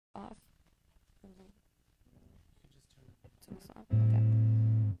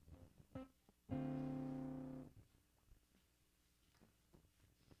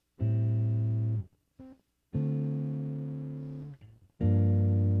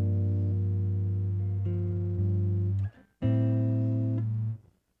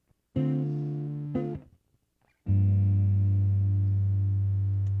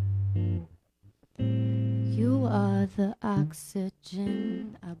the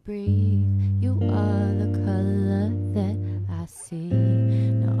oxygen I breathe. You are the color that I see.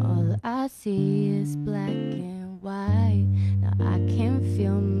 Now all I see is black and white. Now I can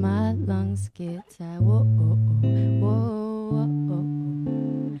feel my lungs get tight. Whoa, whoa, whoa,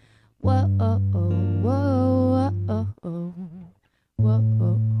 whoa, whoa, whoa, whoa, whoa, whoa, whoa,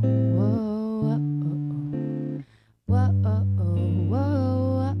 whoa,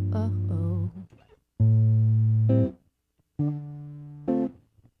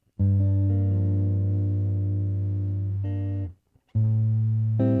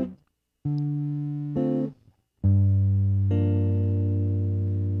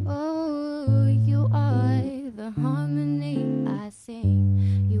 harmony I sing.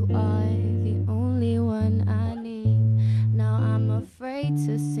 You are the only one I need. Now I'm afraid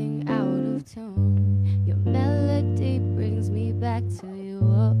to sing out of tune. Your melody brings me back to you.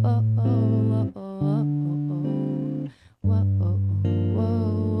 Oh, oh, oh, oh, oh, oh, oh, oh, oh,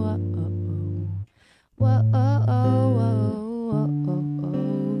 oh, oh, oh,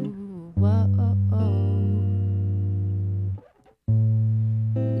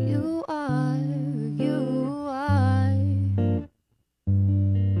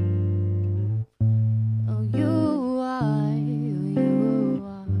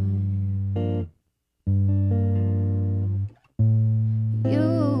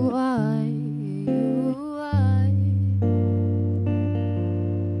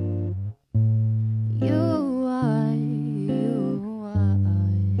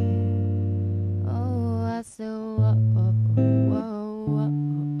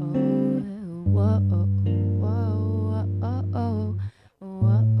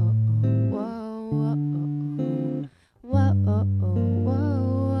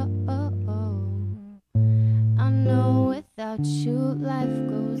 you, life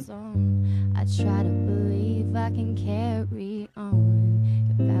goes on. I try to believe I can carry on.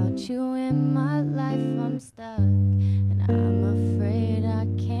 Without you in my life, I'm stuck, and I'm afraid I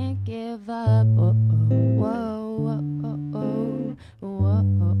can't give up. Oh, oh, whoa, oh, oh, oh, whoa,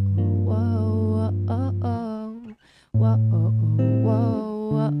 whoa, oh, oh, oh, whoa, whoa,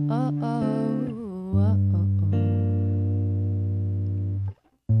 oh, oh, oh,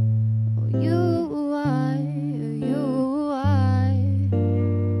 oh, you are, you are.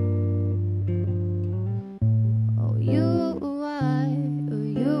 Oh, you are,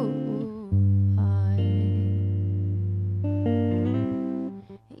 you are.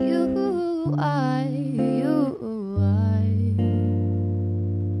 You are, you are.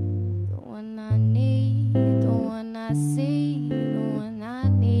 The one I need, the one I see, the one I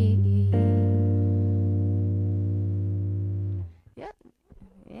need. Yep.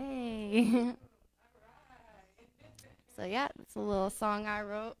 Yay. So yeah, it's a little song I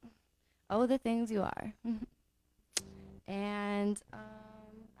wrote. Oh, the things you are. And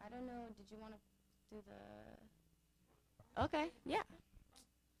I don't know, did you want to do the... Okay, yeah.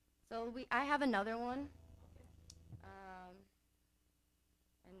 So I have another one.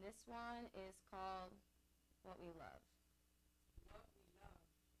 And this one is called What We Love. What We Love.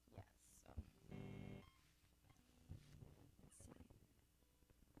 Yes. So. Let's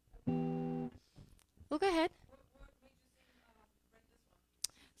see. Well, go ahead.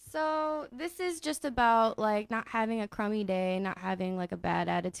 So this is just about like not having a crummy day, not having like a bad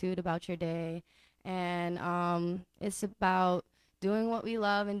attitude about your day, and it's about doing what we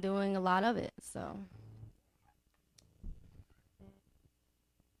love and doing a lot of it. So.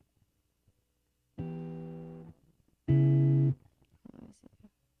 Let me see.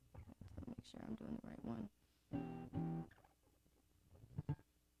 Make sure I'm doing the right one.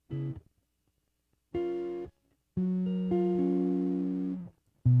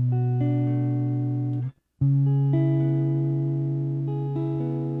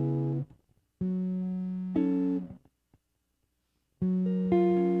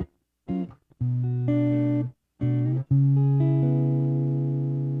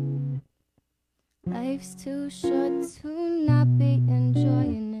 Life's too short to not be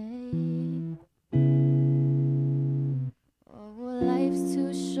enjoying it. Oh, life's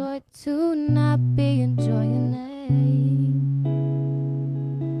too short to not be enjoying it.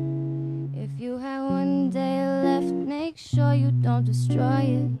 If you have one day left, make sure you don't destroy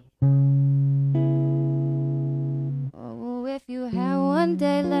it. Oh, if you have one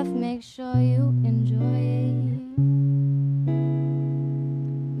day left, make sure you enjoy it.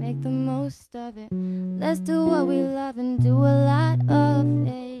 Make the most of it. Let's do what we love and do a lot of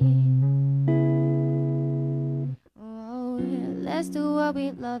it. Oh, yeah. Let's do what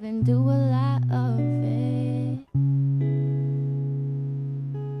we love and do a lot of it.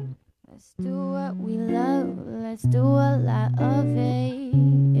 Let's do what we love. Let's do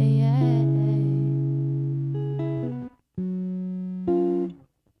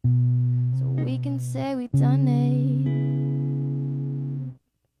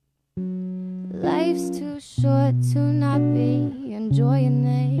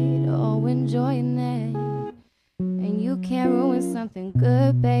it, oh, enjoying it. And you can't ruin something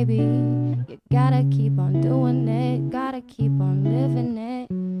good, baby. You gotta keep on doing it, gotta keep on living it,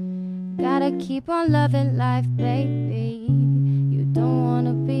 gotta keep on loving life, baby. You don't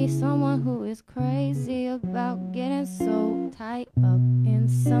wanna be someone who is crazy about getting so tied up in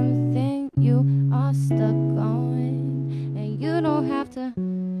something you are stuck on. And you don't have to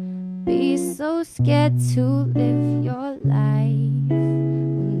be so scared to live your life,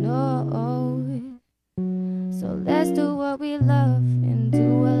 no. So let's do what we love and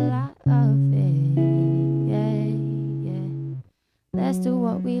do a lot of it, yeah, yeah. Let's do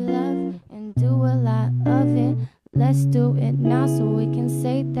what we love and do a lot of it. Let's do it now so we can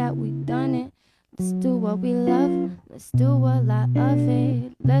say that we've done it. Let's do what we love, let's do a lot of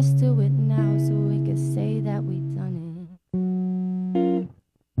it. Let's do it now so we can say that we've done it.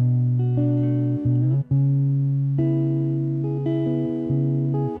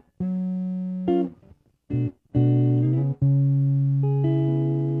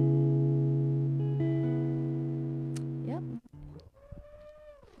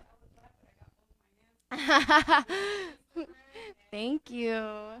 Thank you.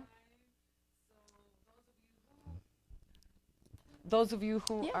 Those of you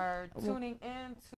who are tuning in to